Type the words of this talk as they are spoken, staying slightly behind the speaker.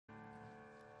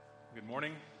Good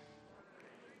morning.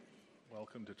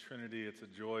 Welcome to Trinity. It's a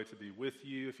joy to be with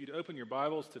you. If you'd open your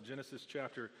Bibles to Genesis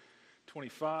chapter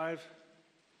 25.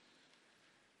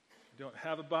 If you don't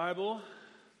have a Bible,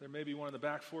 there may be one in the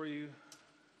back for you,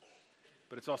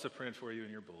 but it's also printed for you in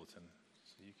your bulletin,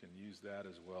 so you can use that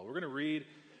as well. We're going to read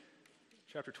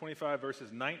chapter 25,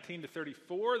 verses 19 to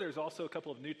 34. There's also a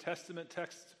couple of New Testament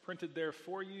texts printed there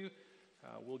for you.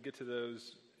 We'll get to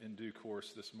those in due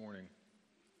course this morning.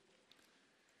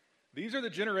 These are the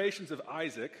generations of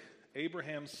Isaac,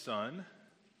 Abraham's son.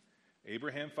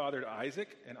 Abraham fathered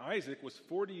Isaac, and Isaac was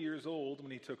 40 years old when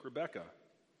he took Rebekah,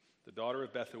 the daughter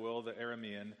of Bethuel the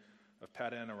Aramean of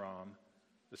Paddan Aram,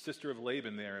 the sister of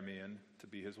Laban the Aramean, to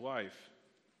be his wife.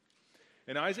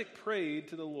 And Isaac prayed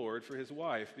to the Lord for his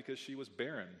wife because she was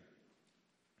barren.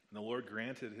 And the Lord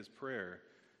granted his prayer,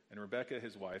 and Rebekah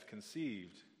his wife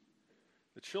conceived.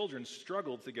 The children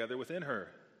struggled together within her.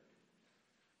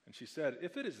 And she said,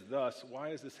 "If it is thus, why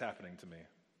is this happening to me?"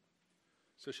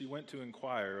 So she went to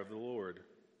inquire of the Lord.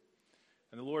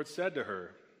 And the Lord said to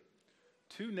her,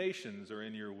 "Two nations are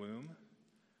in your womb,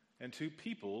 and two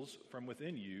peoples from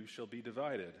within you shall be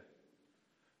divided.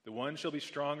 The one shall be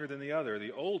stronger than the other.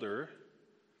 The older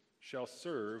shall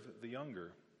serve the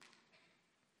younger."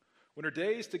 When her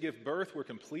days to give birth were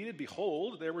completed,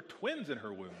 behold, there were twins in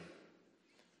her womb.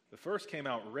 The first came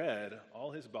out red,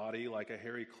 all his body like a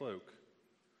hairy cloak.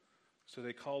 So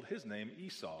they called his name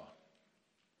Esau.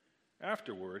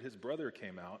 Afterward, his brother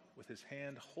came out with his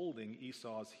hand holding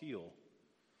Esau's heel.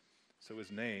 So his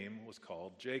name was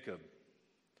called Jacob.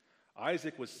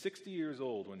 Isaac was 60 years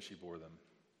old when she bore them.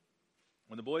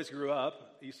 When the boys grew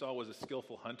up, Esau was a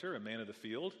skillful hunter, a man of the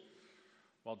field,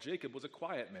 while Jacob was a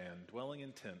quiet man, dwelling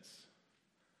in tents.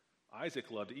 Isaac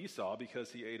loved Esau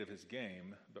because he ate of his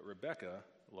game, but Rebekah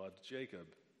loved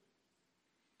Jacob.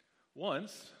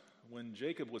 Once, when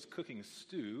Jacob was cooking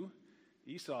stew,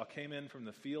 Esau came in from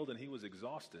the field and he was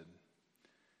exhausted.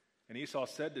 And Esau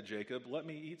said to Jacob, "Let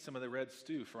me eat some of the red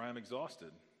stew, for I am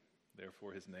exhausted."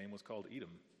 Therefore his name was called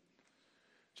Edom.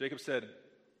 Jacob said,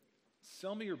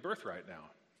 "Sell me your birthright now."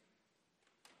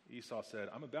 Esau said,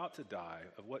 "I'm about to die.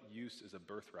 Of what use is a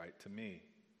birthright to me?"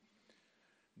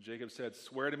 Jacob said,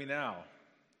 "Swear to me now."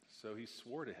 So he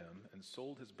swore to him and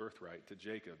sold his birthright to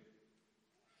Jacob.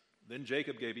 Then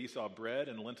Jacob gave Esau bread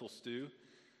and lentil stew,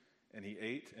 and he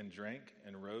ate and drank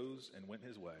and rose and went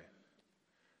his way.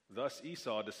 Thus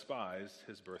Esau despised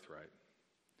his birthright.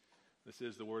 This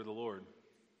is the word of the Lord.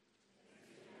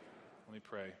 Let me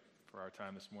pray for our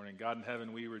time this morning. God in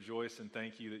heaven, we rejoice and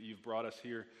thank you that you've brought us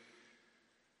here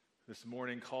this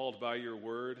morning, called by your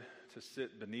word to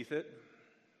sit beneath it.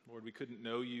 Lord, we couldn't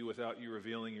know you without you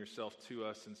revealing yourself to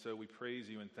us, and so we praise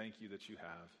you and thank you that you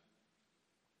have.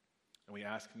 And we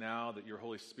ask now that your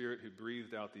Holy Spirit, who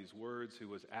breathed out these words, who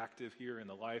was active here in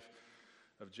the life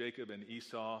of Jacob and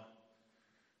Esau,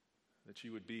 that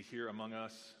you would be here among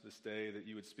us this day, that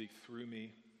you would speak through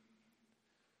me,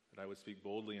 that I would speak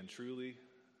boldly and truly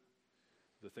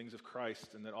the things of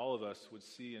Christ, and that all of us would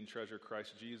see and treasure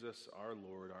Christ Jesus, our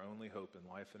Lord, our only hope in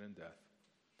life and in death.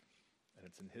 And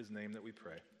it's in his name that we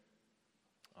pray.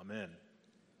 Amen.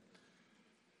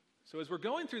 So as we're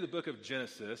going through the book of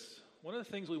Genesis, one of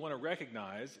the things we want to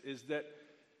recognize is that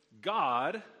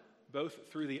God,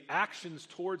 both through the actions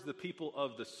towards the people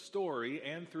of the story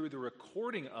and through the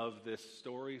recording of this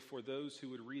story for those who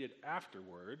would read it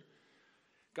afterward,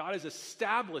 God is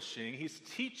establishing, he's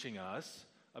teaching us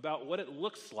about what it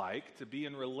looks like to be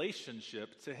in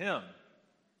relationship to him.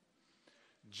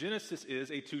 Genesis is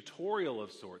a tutorial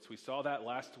of sorts. We saw that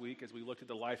last week as we looked at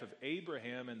the life of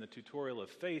Abraham and the tutorial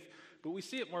of faith, but we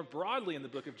see it more broadly in the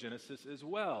book of Genesis as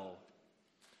well.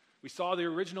 We saw the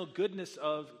original goodness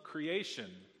of creation.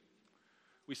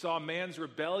 We saw man's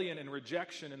rebellion and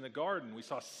rejection in the garden. We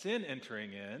saw sin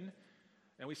entering in,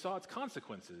 and we saw its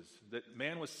consequences, that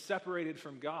man was separated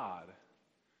from God.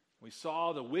 We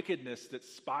saw the wickedness that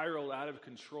spiraled out of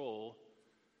control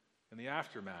in the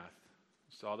aftermath.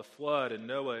 We saw the flood and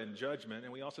Noah and judgment,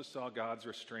 and we also saw God's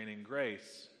restraining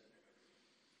grace.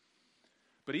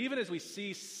 But even as we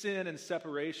see sin and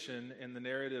separation in the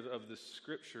narrative of the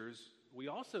scriptures, we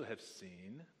also have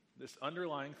seen this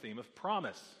underlying theme of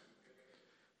promise.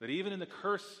 That even in the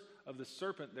curse of the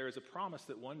serpent, there is a promise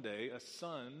that one day a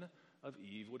son of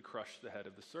Eve would crush the head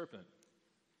of the serpent.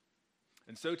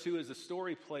 And so too, as the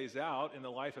story plays out in the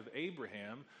life of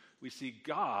Abraham, we see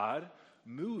God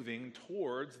moving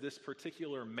towards this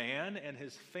particular man and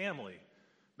his family,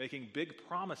 making big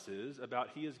promises about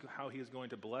how he is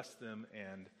going to bless them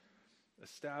and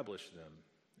establish them.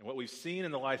 And what we've seen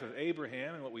in the life of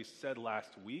Abraham and what we said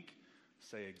last week,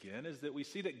 say again, is that we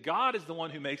see that God is the one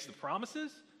who makes the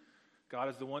promises. God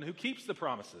is the one who keeps the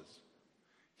promises.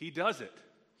 He does it.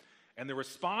 And the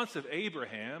response of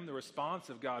Abraham, the response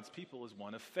of God's people, is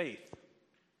one of faith.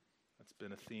 That's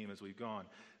been a theme as we've gone.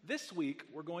 This week,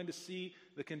 we're going to see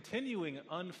the continuing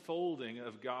unfolding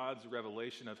of God's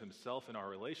revelation of himself in our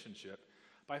relationship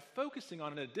by focusing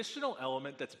on an additional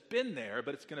element that's been there,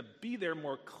 but it's going to be there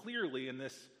more clearly in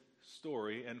this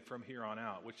story and from here on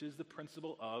out, which is the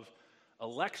principle of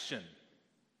election.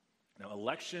 Now,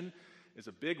 election is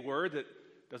a big word that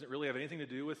doesn't really have anything to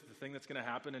do with the thing that's going to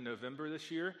happen in November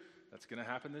this year. That's going to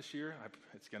happen this year.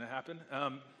 It's going to happen.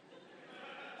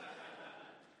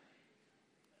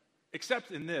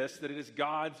 Except in this, that it is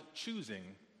God's choosing.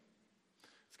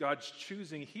 It's God's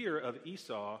choosing here of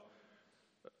Esau,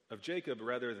 of Jacob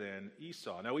rather than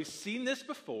Esau. Now, we've seen this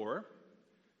before.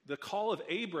 The call of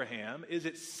Abraham is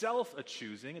itself a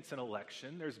choosing. It's an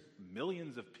election. There's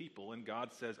millions of people, and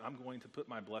God says, I'm going to put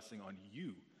my blessing on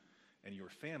you and your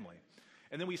family.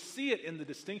 And then we see it in the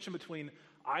distinction between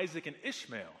Isaac and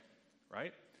Ishmael,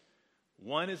 right?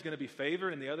 One is going to be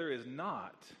favored and the other is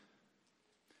not.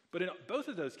 But in both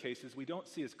of those cases, we don't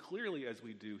see as clearly as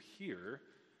we do here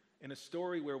in a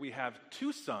story where we have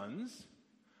two sons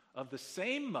of the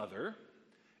same mother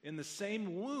in the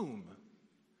same womb.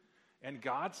 And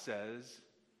God says,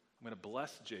 I'm going to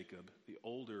bless Jacob. The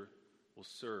older will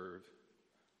serve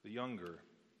the younger.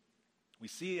 We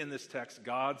see in this text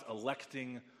God's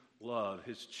electing love,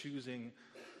 his choosing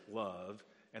love.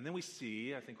 And then we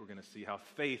see, I think we're going to see how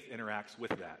faith interacts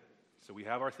with that. So we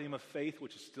have our theme of faith,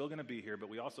 which is still going to be here, but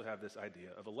we also have this idea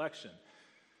of election.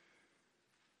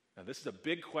 Now, this is a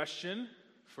big question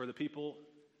for the people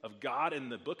of God in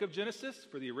the book of Genesis,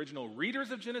 for the original readers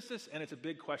of Genesis, and it's a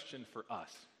big question for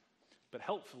us. But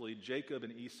helpfully, Jacob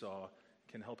and Esau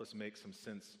can help us make some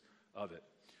sense of it.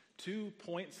 2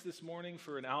 points this morning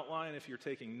for an outline if you're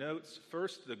taking notes.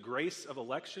 First, the grace of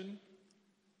election,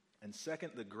 and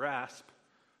second, the grasp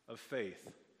of faith.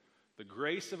 The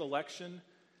grace of election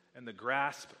and the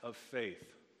grasp of faith.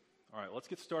 All right, let's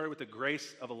get started with the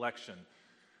grace of election.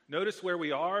 Notice where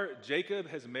we are. Jacob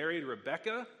has married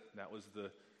Rebekah. That was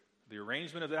the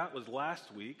arrangement of that was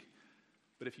last week.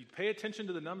 But if you pay attention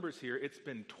to the numbers here, it's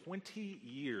been 20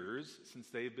 years since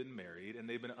they've been married, and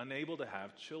they've been unable to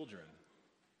have children.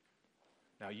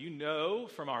 Now, you know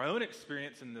from our own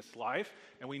experience in this life,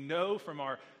 and we know from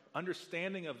our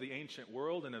understanding of the ancient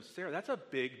world and of Sarah, that's a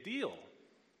big deal.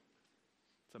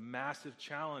 It's a massive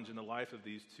challenge in the life of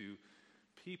these two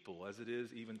people, as it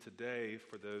is even today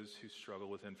for those who struggle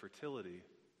with infertility.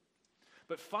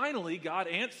 But finally, God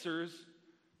answers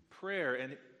prayer,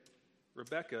 and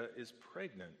Rebekah is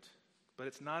pregnant. But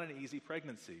it's not an easy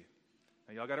pregnancy.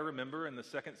 Now, y'all got to remember, in the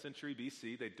 2nd century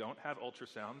BC, they don't have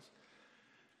ultrasounds.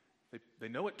 They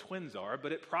know what twins are,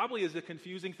 but it probably is a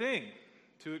confusing thing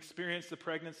to experience the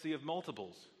pregnancy of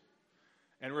multiples.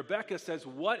 And Rebekah says,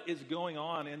 what is going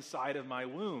on inside of my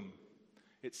womb?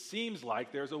 It seems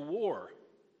like there's a war.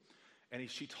 And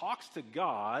she talks to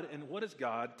God, and what does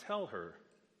God tell her?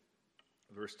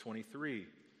 Verse 23,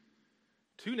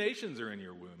 2 nations are in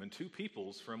your womb, and 2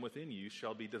 peoples from within you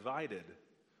shall be divided.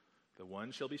 The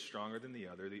one shall be stronger than the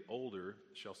other, the older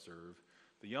shall serve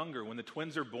the younger. When the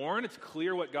twins are born, it's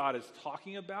clear what God is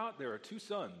talking about. There are 2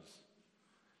 sons.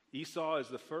 Esau is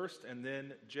the first, and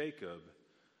then Jacob.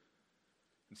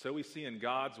 And so we see in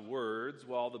God's words,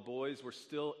 while the boys were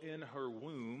still in her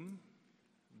womb,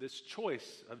 this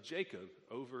choice of Jacob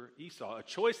over Esau, a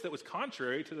choice that was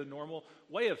contrary to the normal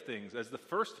way of things. As the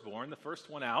firstborn, the first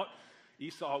one out,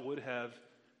 Esau would have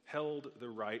held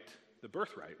the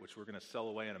birthright, which we're going to sell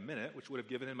away in a minute, which would have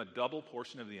given him a double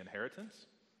portion of the inheritance.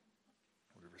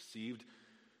 Would have received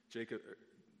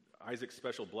Isaac's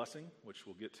special blessing, which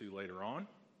we'll get to later on.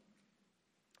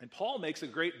 And Paul makes a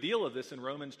great deal of this in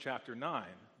Romans chapter 9,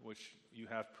 which you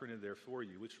have printed there for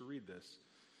you, which will read this.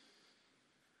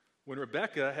 When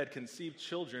Rebekah had conceived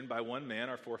children by one man,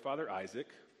 our forefather Isaac,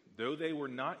 though they were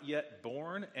not yet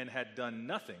born and had done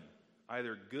nothing,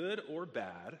 either good or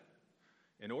bad,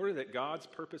 in order that God's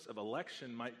purpose of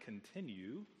election might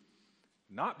continue,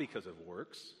 not because of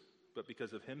works, but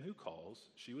because of him who calls,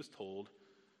 she was told,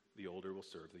 the older will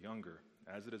serve the younger.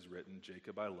 As it is written,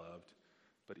 Jacob I loved,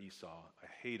 but Esau I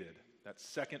hated. That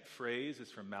second phrase is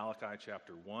from Malachi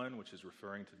chapter 1, which is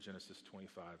referring to Genesis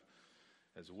 25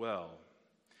 as well.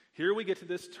 Here we get to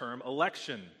this term,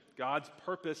 election, God's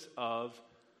purpose of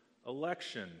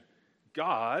election.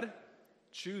 God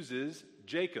chooses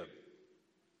Jacob.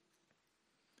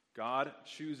 God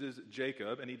chooses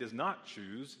Jacob, and he does not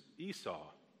choose Esau.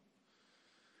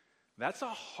 That's a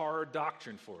hard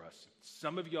doctrine for us.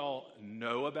 Some of y'all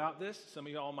know about this. Some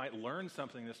of y'all might learn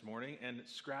something this morning and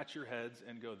scratch your heads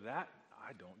and go, that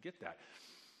I don't get that.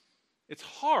 It's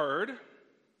hard,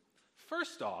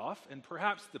 first off, and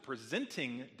perhaps the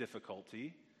presenting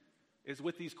difficulty is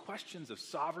with these questions of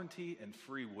sovereignty and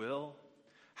free will.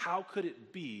 How could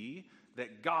it be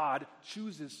that God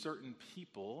chooses certain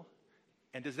people,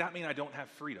 and does that mean I don't have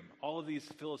freedom? All of these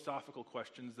philosophical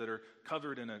questions that are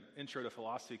covered in an intro to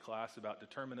philosophy class about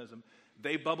determinism,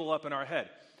 they bubble up in our head.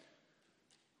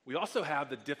 We also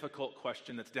have the difficult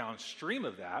question that's downstream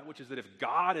of that, which is that if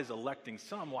God is electing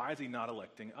some, why is he not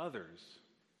electing others?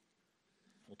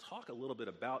 We'll talk a little bit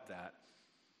about that.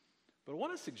 But I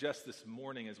want to suggest this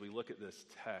morning as we look at this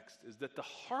text is that the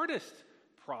hardest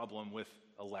problem with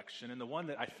election, and the one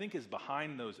that I think is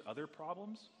behind those other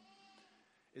problems,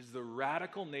 is the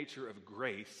radical nature of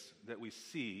grace that we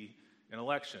see in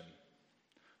election.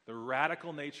 The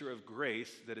radical nature of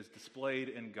grace that is displayed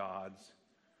in God's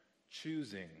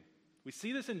choosing. We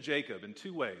see this in Jacob in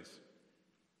two ways.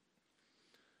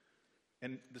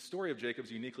 And the story of Jacob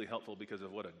is uniquely helpful because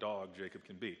of what a dog Jacob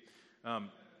can be.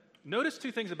 Notice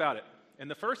two things about it. And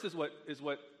the first is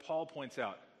what Paul points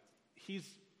out.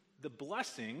 The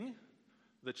blessing,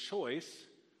 the choice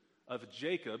of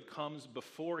Jacob comes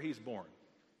before he's born,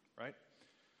 right?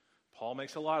 Paul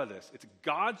makes a lot of this. It's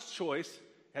God's choice,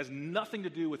 has nothing to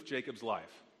do with Jacob's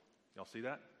life. Y'all see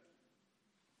that?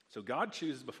 So God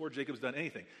chooses before Jacob's done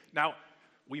anything. Now,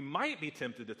 we might be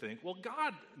tempted to think, well,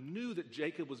 God knew that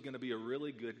Jacob was going to be a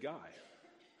really good guy.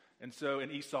 And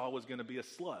Esau was going to be a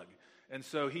slug. And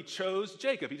so he chose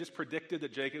Jacob. He just predicted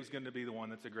that Jacob's going to be the one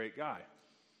that's a great guy.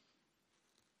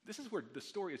 This is where the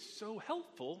story is so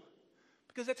helpful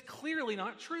because that's clearly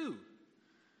not true.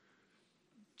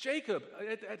 Jacob,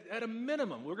 at a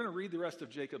minimum, we're going to read the rest of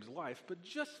Jacob's life, but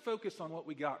just focus on what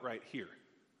we got right here,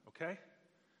 okay?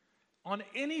 On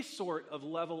any sort of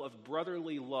level of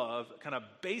brotherly love, kind of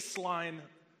baseline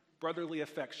brotherly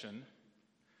affection,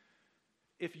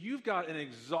 if you've got an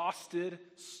exhausted,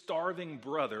 starving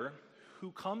brother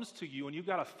who comes to you and you've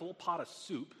got a full pot of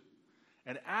soup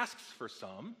and asks for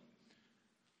some,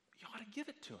 you ought to give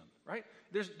it to him, right?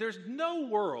 There's no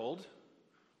world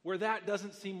where that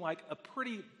doesn't seem like a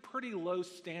pretty low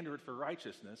standard for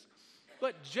righteousness.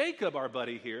 But Jacob, our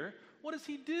buddy here, what does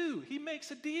he do? He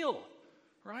makes a deal,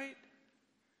 right?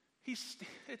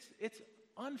 It's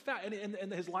unfair,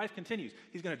 and his life continues.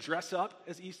 He's going to dress up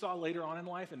as Esau later on in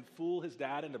life and fool his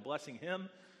dad into blessing him.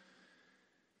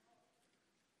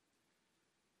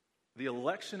 The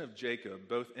election of Jacob,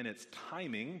 both in its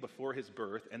timing before his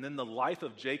birth and then the life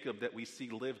of Jacob that we see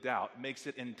lived out, makes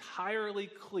it entirely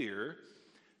clear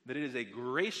that it is a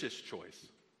gracious choice,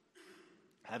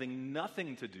 having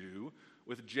nothing to do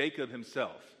with Jacob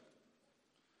himself.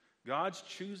 God's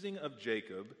choosing of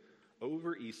Jacob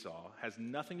over Esau has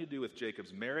nothing to do with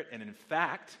Jacob's merit, and in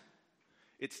fact,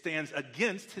 it stands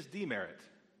against his demerit.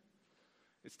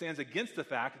 It stands against the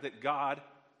fact that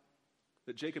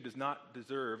Jacob does not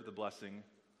deserve the blessing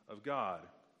of God.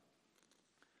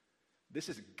 This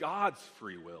is God's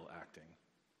free will acting.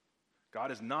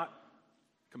 God is not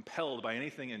compelled by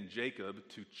anything in Jacob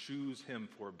to choose him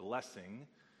for blessing.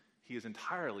 He is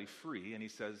entirely free, and he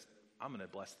says, I'm going to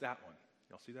bless that one.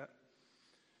 Y'all see that?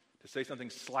 To say something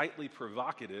slightly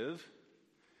provocative,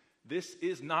 this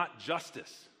is not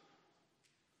justice.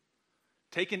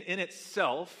 Taken in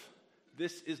itself,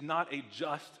 this is not a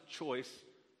just choice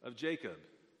of Jacob.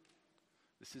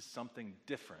 This is something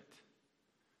different.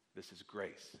 This is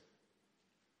grace.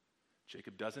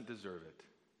 Jacob doesn't deserve it.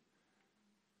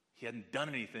 He hadn't done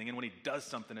anything, and when he does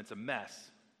something, it's a mess.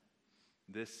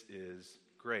 This is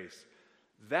grace.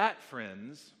 That,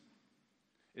 friends,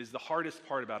 is the hardest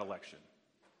part about election.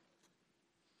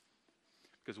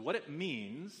 Because what it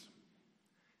means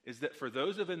is that for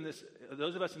those of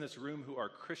us in this room who are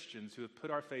Christians, who have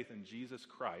put our faith in Jesus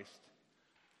Christ,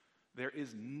 there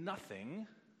is nothing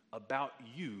about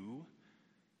you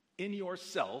in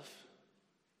yourself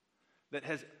that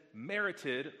has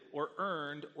merited or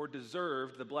earned or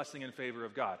deserved the blessing and favor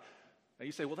of God. Now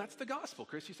you say, well, that's the gospel,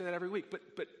 Chris. You say that every week.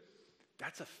 But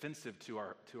that's offensive to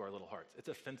our little hearts. It's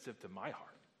offensive to my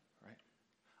heart,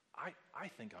 right? I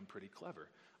think I'm pretty clever.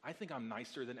 I think I'm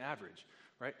nicer than average,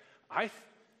 right?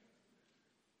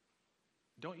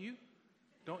 Don't you?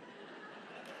 Don't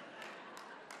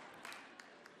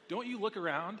you look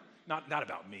around? Not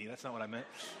about me. That's not what I meant.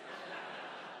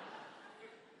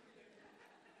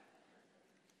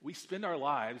 We spend our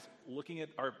lives looking at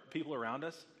our people around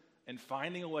us and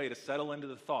finding a way to settle into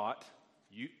the thought,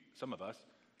 some of us,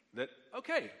 that,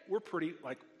 okay, we're pretty,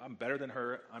 like, I'm better than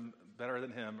her, I'm better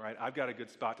than him, right? I've got a good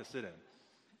spot to sit in.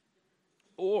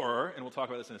 Or, and we'll talk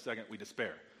about this in a second, we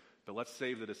despair. But let's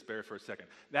save the despair for a second.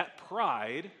 That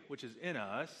pride, which is in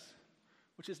us,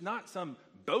 which is not some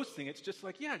boasting. It's just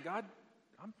like, yeah, God,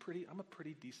 I'm a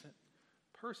pretty decent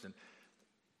person.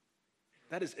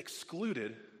 That is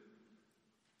excluded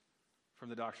from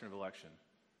the doctrine of election,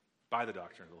 by the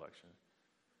doctrine of election.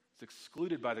 It's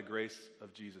excluded by the grace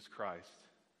of Jesus Christ.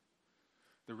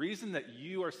 The reason that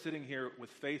you are sitting here with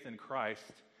faith in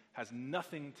Christ has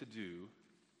nothing to do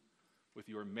with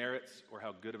your merits or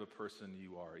how good of a person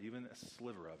you are, even a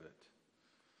sliver of it.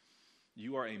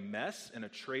 You are a mess and a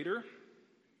traitor,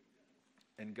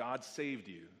 and God saved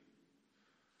you.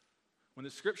 When the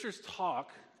scriptures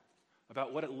talk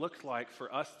about what it looked like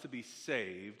for us to be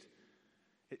saved,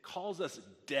 it calls us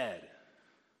dead.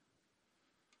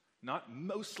 Not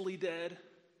mostly dead,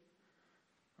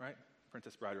 right?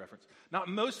 Princess Bride reference. Not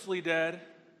mostly dead,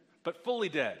 but fully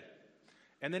dead.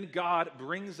 And then God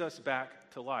brings us back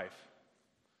to life.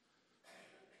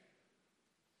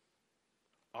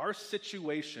 Our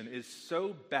situation is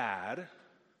so bad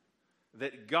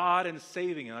that God, in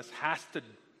saving us, has to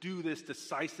do this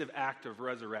decisive act of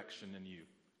resurrection in you,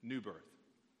 new birth.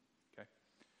 Okay?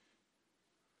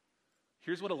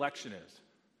 Here's what election is.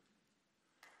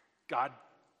 God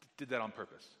did that on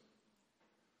purpose.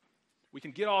 We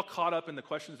can get all caught up in the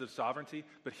questions of sovereignty,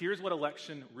 but here's what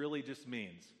election really just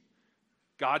means.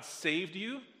 God saved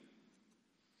you,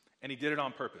 and he did it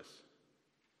on purpose.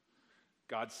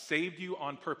 God saved you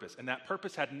on purpose, and that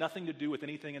purpose had nothing to do with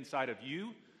anything inside of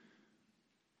you.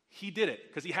 He did it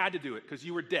because he had to do it because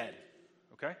you were dead,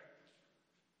 okay?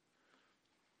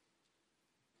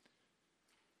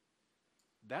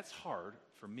 That's hard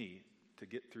for me to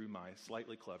get through my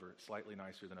slightly clever, slightly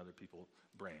nicer than other people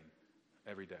brain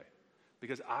every day.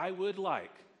 Because I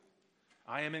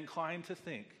am inclined to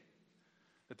think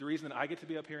that the reason that I get to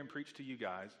be up here and preach to you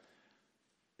guys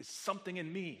is something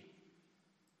in me.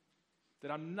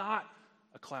 That I'm not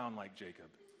a clown like Jacob.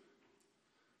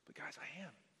 But guys, I am.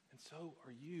 And so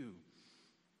are you.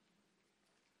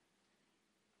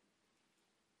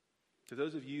 To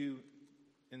those of you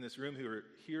in this room who are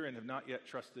here and have not yet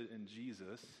trusted in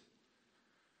Jesus,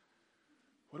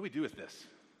 what do we do with this?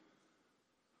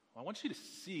 Well, I want you to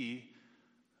see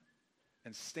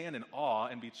and stand in awe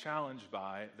and be challenged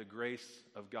by the grace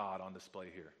of God on display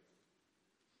here.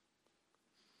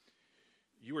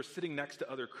 You are sitting next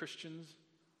to other Christians.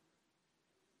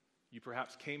 You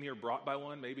perhaps came here brought by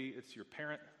one. Maybe it's your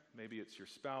parent. Maybe it's your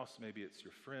spouse. Maybe it's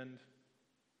your friend.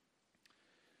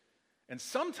 And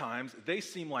sometimes they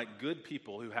seem like good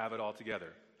people who have it all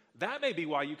together. That may be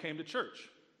why you came to church.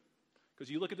 Because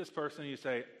you look at this person and you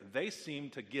say, they seem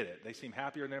to get it. They seem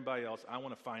happier than everybody else. I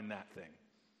want to find that thing.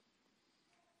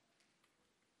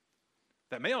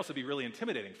 That may also be really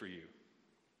intimidating for you.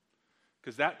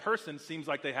 Because that person seems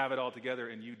like they have it all together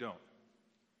and you don't.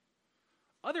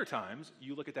 Other times,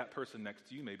 you look at that person next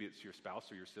to you, maybe it's your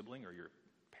spouse or your sibling or your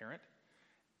parent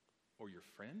or your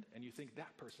friend, and you think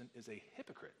that person is a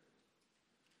hypocrite.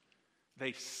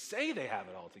 They say they have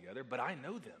it all together, but I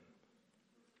know them.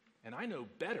 And I know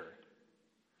better.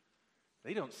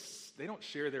 They don't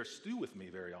share their stew with me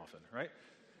very often, right?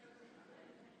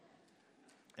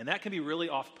 And that can be really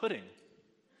off-putting.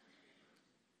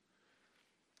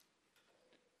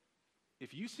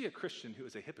 If you see a Christian who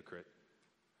is a hypocrite,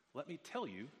 let me tell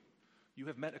you, you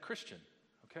have met a Christian,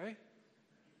 okay?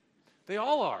 They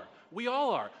all are. We all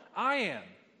are. I am.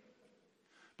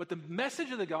 But the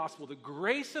message of the gospel, the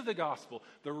grace of the gospel,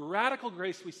 the radical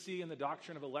grace we see in the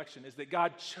doctrine of election is that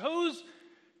God chose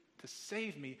to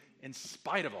save me in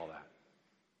spite of all that.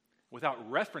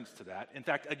 Without reference to that, in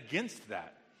fact, against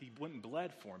that, he went and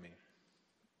bled for me.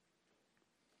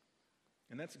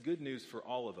 And that's good news for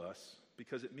all of us,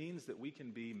 because it means that we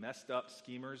can be messed up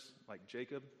schemers like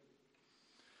Jacob,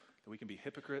 that we can be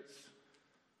hypocrites,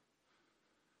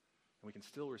 and we can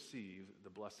still receive the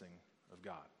blessing of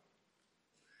God.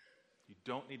 You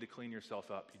don't need to clean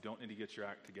yourself up. You don't need to get your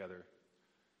act together.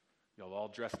 Y'all all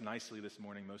dressed nicely this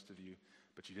morning, most of you,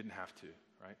 but you didn't have to,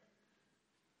 right?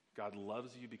 God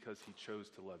loves you because he chose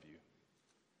to love you.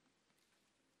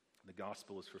 The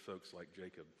gospel is for folks like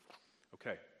Jacob.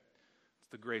 Okay, it's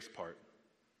the grace part.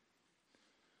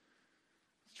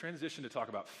 Let's transition to talk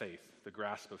about faith, the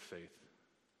grasp of faith.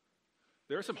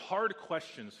 There are some hard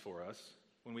questions for us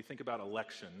when we think about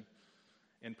election,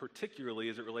 and particularly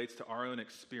as it relates to our own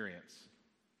experience.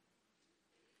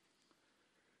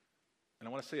 And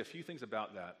I want to say a few things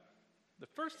about that. The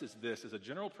first is this, as a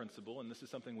general principle, and this is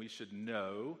something we should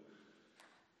know.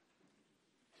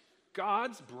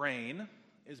 God's brain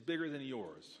is bigger than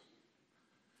yours.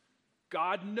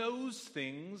 God knows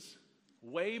things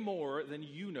way more than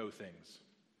you know things.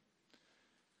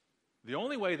 The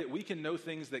only way that we can know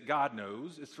things that God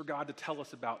knows is for God to tell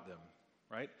us about them,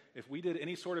 right? If we did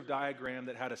any sort of diagram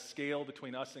that had a scale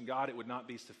between us and God, it would not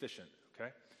be sufficient,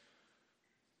 okay?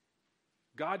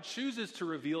 God chooses to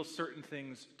reveal certain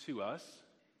things to us,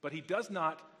 but he does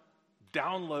not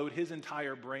download his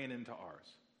entire brain into ours.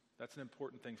 That's an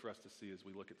important thing for us to see as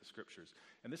we look at the scriptures.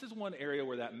 And this is one area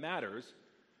where that matters,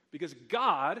 because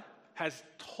God has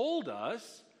told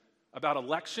us about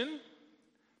election,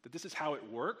 that this is how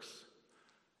it works,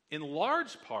 in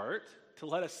large part to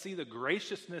let us see the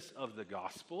graciousness of the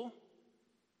gospel,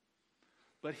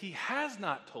 but he has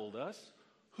not told us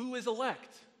who is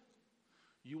elect.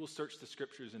 You will search the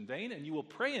scriptures in vain, and you will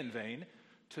pray in vain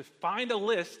to find a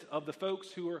list of the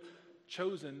folks who are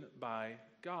chosen by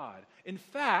God. In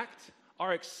fact,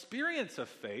 our experience of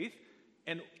faith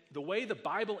and the way the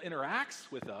Bible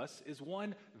interacts with us is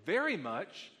one very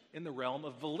much in the realm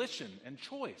of volition and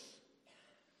choice.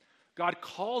 God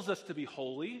calls us to be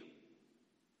holy.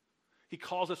 He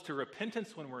calls us to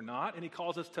repentance when we're not, and he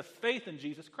calls us to faith in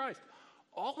Jesus Christ,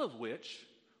 all of which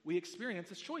we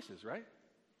experience as choices, right?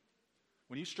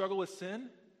 When you struggle with sin,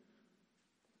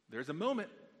 there's a moment.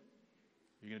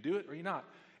 You're going to do it or you're not.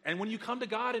 And when you come to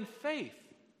God in faith,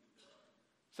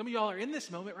 some of y'all are in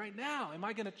this moment right now. Am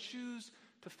I going to choose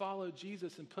to follow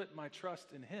Jesus and put my trust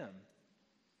in him?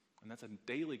 And that's a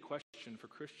daily question for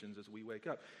Christians as we wake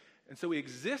up. And so we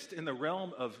exist in the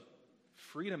realm of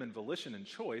freedom and volition and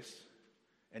choice,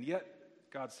 and yet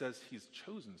God says he's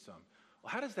chosen some.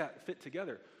 Well, how does that fit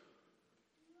together?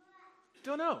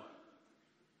 Don't know.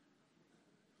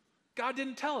 God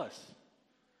didn't tell us.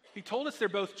 He told us they're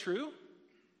both true.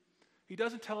 He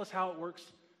doesn't tell us how it works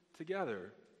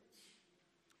together.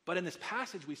 But in this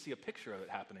passage, we see a picture of it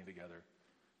happening together,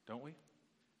 don't we?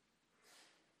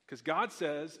 Because God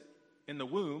says, in the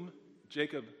womb,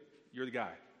 Jacob, you're the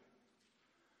guy.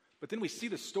 But then we see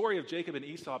the story of Jacob and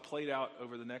Esau played out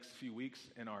over the next few weeks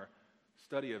in our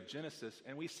study of Genesis,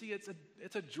 and we see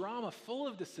it's a drama full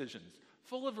of decisions,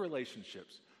 full of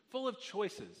relationships, full of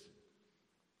choices.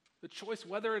 The choice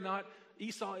whether or not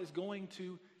Esau is going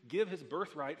to give his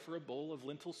birthright for a bowl of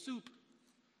lentil soup,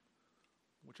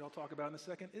 which I'll talk about in a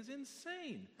second, is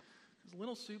insane. Because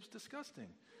lentil soup's disgusting.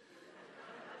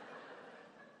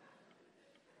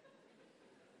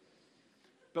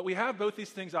 But we have both these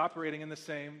things operating in the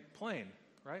same plane,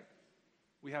 right?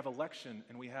 We have election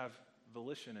and we have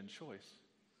volition and choice.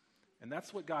 And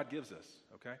that's what God gives us,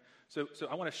 okay? So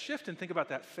I want to shift and think about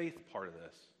that faith part of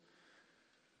this.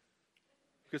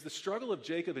 Because the struggle of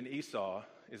Jacob and Esau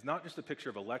is not just a picture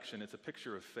of election, it's a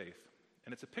picture of faith.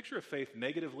 And it's a picture of faith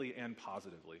negatively and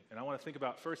positively. And I want to think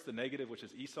about first the negative, which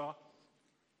is Esau.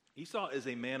 Esau is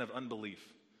a man of unbelief.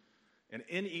 And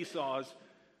in Esau's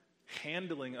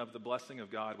handling of the blessing of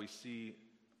God, we see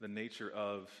the nature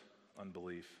of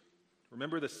unbelief.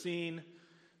 Remember the scene?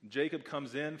 Jacob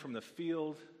comes in from the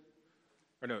field.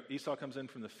 Esau comes in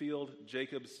from the field.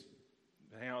 Jacob's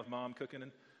hanging out with mom cooking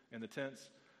in the tents.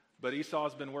 But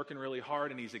Esau's been working really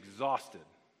hard and he's exhausted.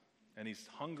 And he's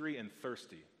hungry and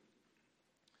thirsty.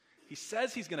 He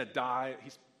says he's going to die.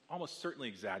 He's almost certainly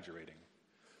exaggerating.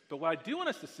 But what I do want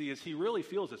us to see is he really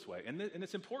feels this way. And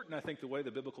it's important, I think, the way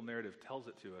the biblical narrative tells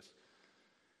it to us.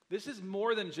 This is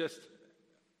more than just,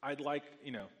 I'd like,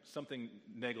 something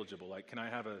negligible. Like, can I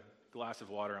have a glass of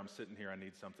water? I'm sitting here, I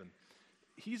need something.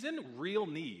 He's in real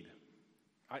need.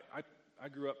 I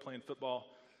grew up playing football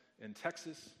in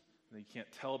Texas. And you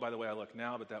can't tell by the way I look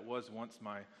now, but that was once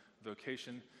my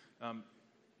vocation.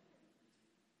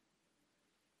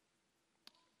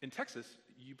 In Texas,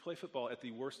 you play football at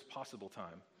the worst possible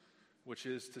time, which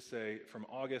is to say from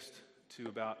August to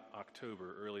about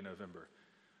October, early November,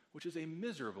 which is a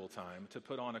miserable time to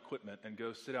put on equipment and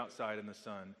go sit outside in the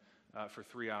sun for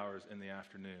 3 hours in the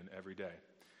afternoon every day.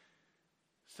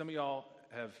 Some of y'all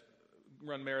have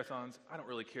run marathons. I don't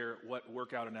really care what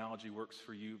workout analogy works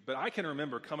for you, but I can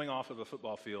remember coming off of a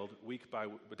football field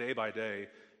day by day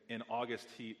in August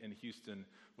heat in Houston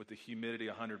with the humidity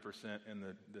 100% and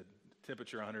the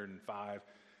temperature 105.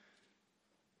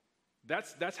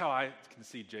 That's how I can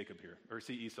see Jacob here, or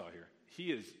see Esau here.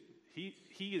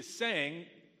 He is saying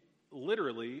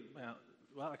literally,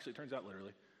 well, actually it turns out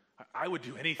literally, I would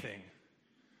do anything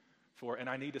for, and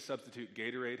I need to substitute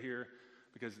Gatorade here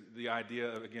because the idea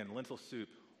of, again, lentil soup,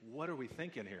 what are we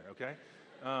thinking here, okay?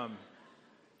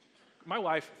 My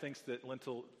wife thinks that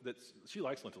she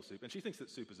likes lentil soup, and she thinks that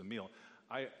soup is a meal.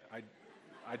 I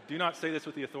do not say this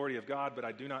with the authority of God, but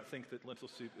I do not think that lentil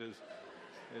soup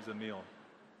is a meal.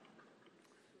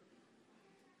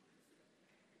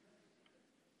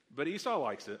 But Esau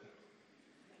likes it,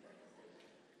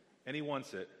 and he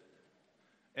wants it.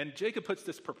 And Jacob puts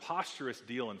this preposterous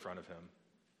deal in front of him,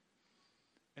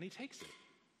 and he takes it.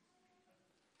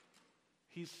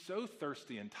 He's so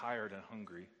thirsty and tired and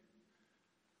hungry,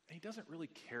 and he doesn't really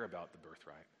care about the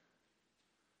birthright.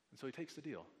 And so he takes the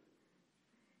deal.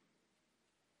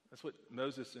 That's what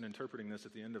Moses, in interpreting this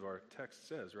at the end of our text,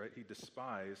 says, right? He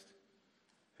despised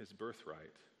his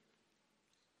birthright.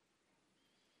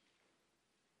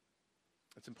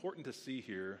 It's important to see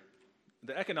here,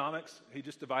 the economics, he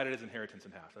just divided his inheritance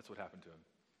in half. That's what happened to him.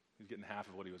 He's getting half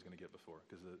of what he was going to get before,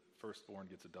 because the firstborn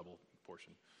gets a double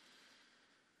portion.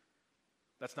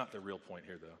 That's not the real point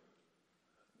here, though.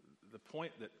 The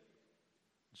point that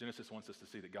Genesis wants us to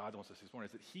see, that God wants us to see this morning,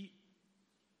 is that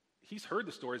he's heard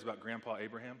the stories about Grandpa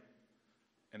Abraham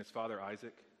and his father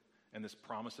Isaac and this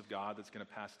promise of God that's going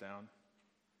to pass down.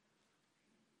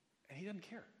 And he doesn't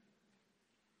care.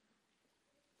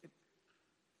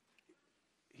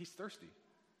 He's thirsty.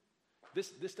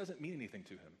 This doesn't mean anything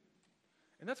to him.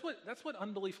 And that's what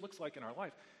unbelief looks like in our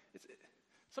life.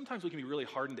 Sometimes we can be really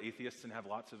hardened atheists and have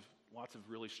lots of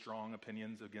really strong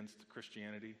opinions against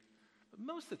Christianity. But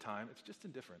most of the time, it's just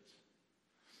indifference.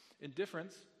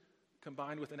 Indifference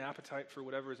combined with an appetite for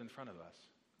whatever is in front of us.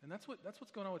 And that's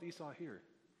what's going on with Esau here.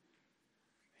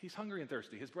 He's hungry and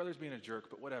thirsty. His brother's being a jerk,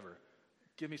 but whatever.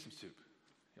 Give me some soup.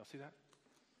 Y'all see that?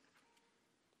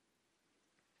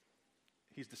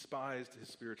 He's despised his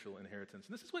spiritual inheritance.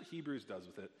 And this is what Hebrews does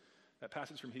with it. That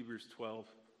passage from Hebrews 12.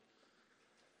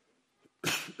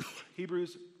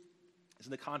 Hebrews is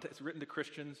in the context written to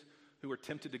Christians who are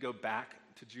tempted to go back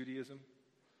to Judaism,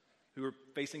 who are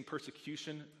facing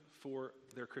persecution for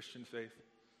their Christian faith.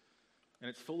 And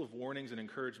it's full of warnings and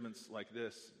encouragements like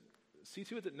this. See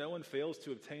to it that no one fails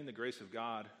to obtain the grace of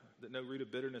God, that no root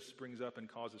of bitterness springs up and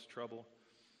causes trouble.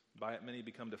 By it many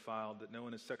become defiled, that no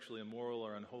one is sexually immoral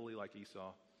or unholy like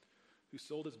Esau, who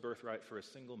sold his birthright for a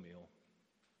single meal.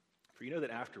 For you know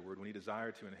that afterward, when he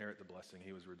desired to inherit the blessing,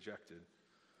 he was rejected,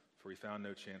 for he found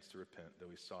no chance to repent, though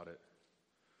he sought it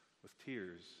with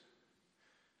tears.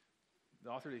 The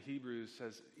author of Hebrews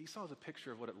says, Esau is a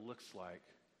picture of what it looks like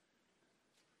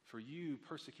for you,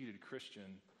 persecuted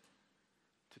Christian,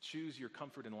 to choose your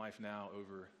comfort in life now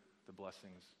over the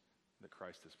blessings that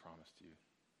Christ has promised you.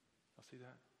 Y'all see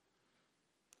that?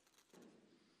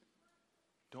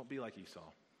 Don't be like Esau.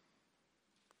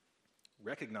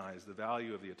 Recognize the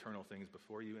value of the eternal things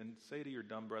before you and say to your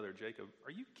dumb brother Jacob,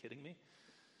 are you kidding me?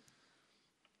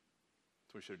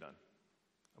 That's what we should have done.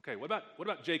 Okay, what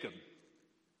about Jacob?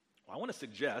 Well, I want to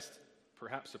suggest,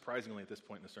 perhaps surprisingly at this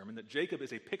point in the sermon, that Jacob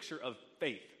is a picture of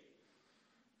faith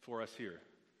for us here.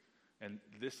 And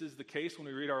this is the case when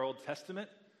we read our Old Testament,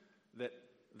 that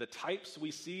the types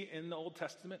we see in the Old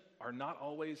Testament are not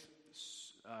always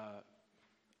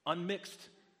unmixed.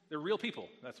 They're real people,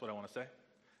 that's what I want to say.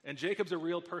 And Jacob's a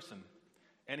real person.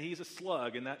 And he's a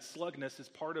slug, and that slugness is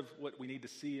part of what we need to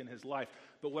see in his life.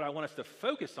 But what I want us to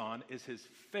focus on is his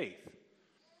faith.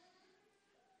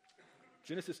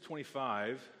 Genesis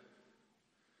 25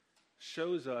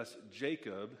 shows us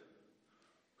Jacob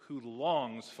who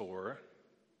longs for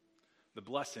the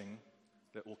blessing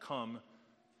that will come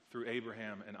through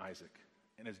Abraham and Isaac,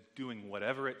 and is doing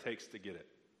whatever it takes to get it.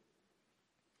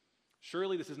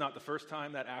 Surely this is not the first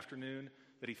time that afternoon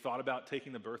that he thought about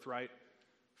taking the birthright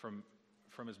from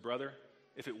his brother.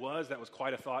 If it was, that was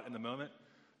quite a thought in the moment.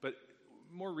 But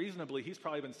more reasonably, he's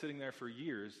probably been sitting there for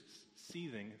years,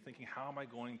 seething, thinking, how am I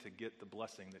going to get the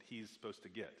blessing that he's supposed to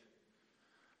get?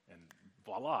 And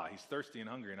voila, he's thirsty and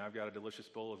hungry, and I've got a delicious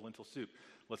bowl of lentil soup.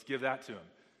 Let's give that to him.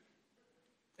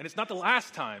 And it's not the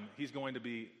last time he's going to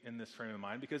be in this frame of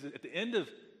mind, because at the end of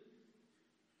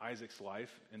Isaac's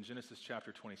life, in Genesis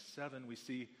chapter 27, we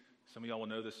see, some of y'all will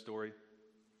know this story,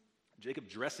 Jacob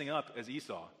dressing up as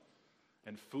Esau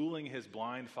and fooling his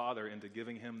blind father into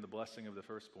giving him the blessing of the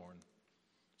firstborn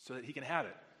so that he can have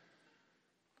it.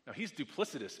 Now, he's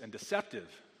duplicitous and deceptive,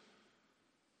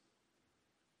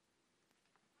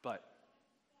 but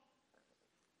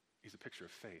he's a picture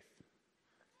of faith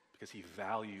because he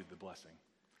valued the blessing.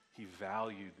 He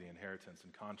valued the inheritance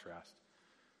in contrast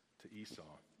to Esau.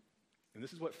 And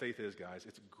this is what faith is, guys.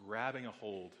 It's grabbing a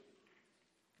hold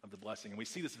of the blessing. And we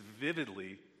see this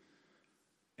vividly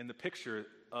in the picture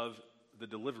of the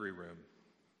delivery room,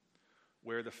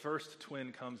 where the first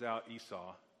twin comes out,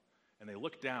 Esau, and they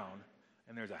look down,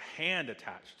 and there's a hand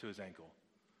attached to his ankle,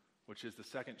 which is the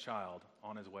second child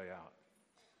on his way out.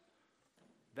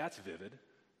 That's vivid.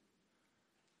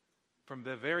 From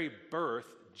the very birth,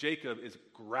 Jacob is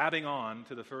grabbing on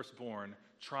to the firstborn,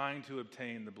 trying to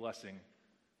obtain the blessing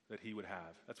that he would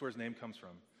have. That's where his name comes from.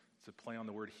 It's a play on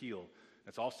the word heel.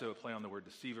 It's also a play on the word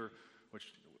deceiver,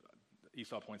 which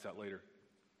Esau points out later.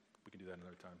 We can do that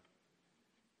another time.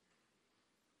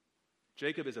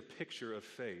 Jacob is a picture of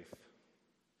faith.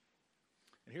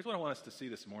 And here's what I want us to see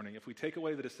this morning. If we take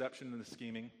away the deception and the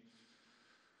scheming,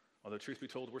 although truth be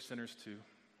told, we're sinners too,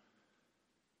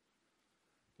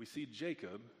 we see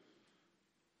Jacob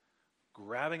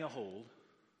grabbing a hold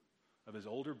of his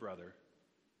older brother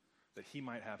that he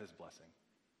might have his blessing.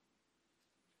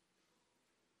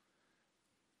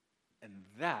 And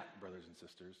that, brothers and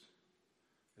sisters,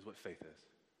 is what faith is.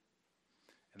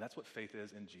 And that's what faith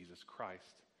is in Jesus Christ.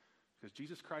 Because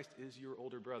Jesus Christ is your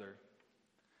older brother.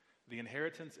 The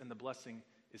inheritance and the blessing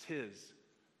is his.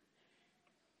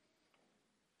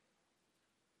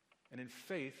 And in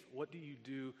faith, what do?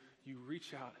 You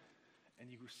reach out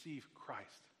and you receive Christ.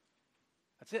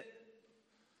 That's it.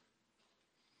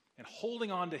 And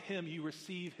holding on to him, you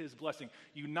receive his blessing.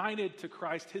 United to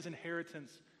Christ, his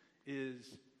inheritance is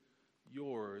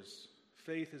yours.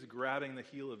 Faith is grabbing the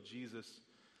heel of Jesus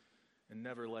and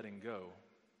never letting go.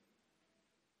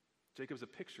 Jacob's a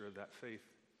picture of that faith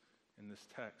in this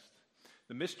text.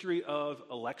 The mystery of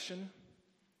election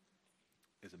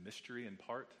is a mystery in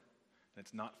part, and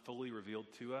it's not fully revealed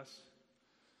to us.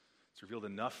 It's revealed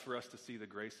enough for us to see the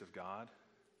grace of God.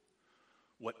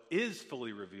 What is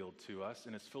fully revealed to us,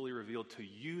 and is fully revealed to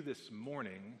you this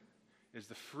morning, is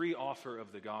the free offer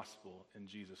of the gospel in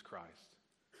Jesus Christ.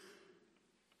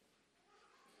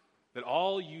 That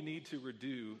all you need to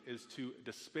do is to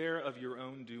despair of your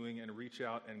own doing and reach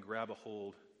out and grab a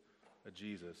hold of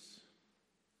Jesus.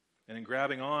 And in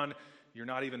grabbing on, you're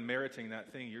not even meriting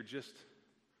that thing. You're just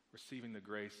receiving the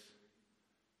grace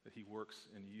that he works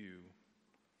in you.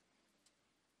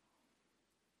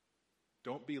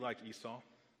 Don't be like Esau.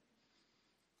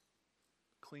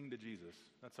 Cling to Jesus.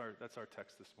 That's our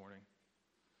text this morning.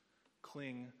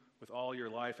 Cling with all your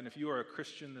life. And if you are a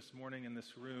Christian this morning in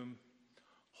this room,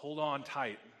 hold on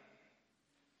tight.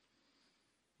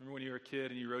 Remember when you were a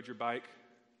kid and you rode your bike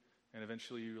and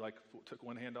eventually you took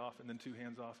one hand off and then two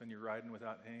hands off and you're riding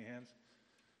without any hands?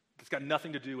 It's got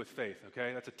nothing to do with faith,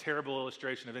 okay? That's a terrible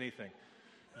illustration of anything.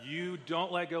 You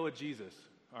don't let go of Jesus,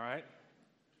 all right?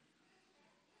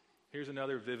 Here's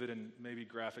another vivid and maybe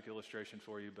graphic illustration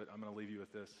for you, but I'm going to leave you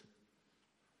with this.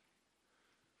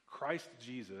 Christ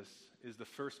Jesus is the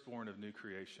firstborn of new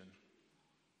creation.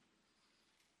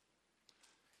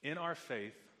 In our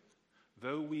faith,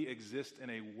 though we exist in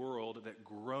a world that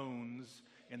groans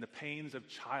in the pains of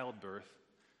childbirth,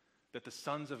 that the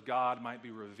sons of God might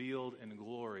be revealed in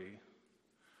glory,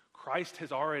 Christ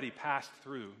has already passed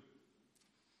through.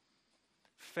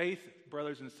 Faith,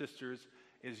 brothers and sisters,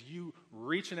 is you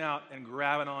reaching out and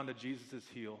grabbing onto Jesus'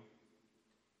 heel,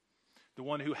 the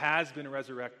one who has been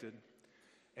resurrected,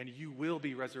 and you will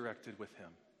be resurrected with him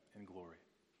in glory.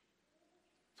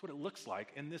 That's what it looks like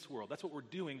in this world. That's what we're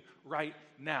doing right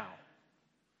now.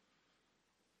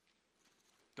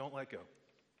 Don't let go.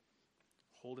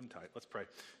 Hold him tight. Let's pray.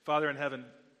 Father in heaven,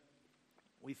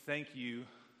 we thank you.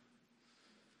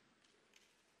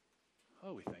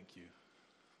 Oh, we thank you.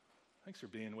 Thanks for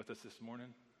being with us this morning.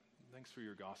 Thanks for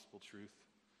your gospel truth.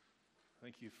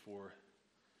 Thank you for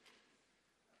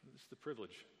just the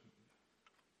privilege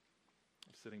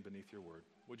of sitting beneath your word.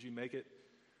 Would you make it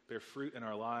bear fruit in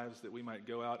our lives that we might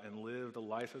go out and live the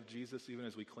life of Jesus even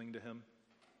as we cling to him?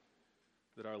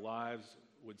 That our lives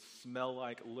would smell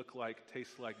like, look like,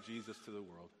 taste like Jesus to the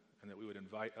world, and that we would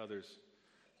invite others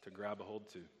to grab a hold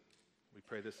to. We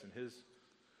pray this in his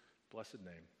blessed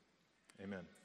name. Amen.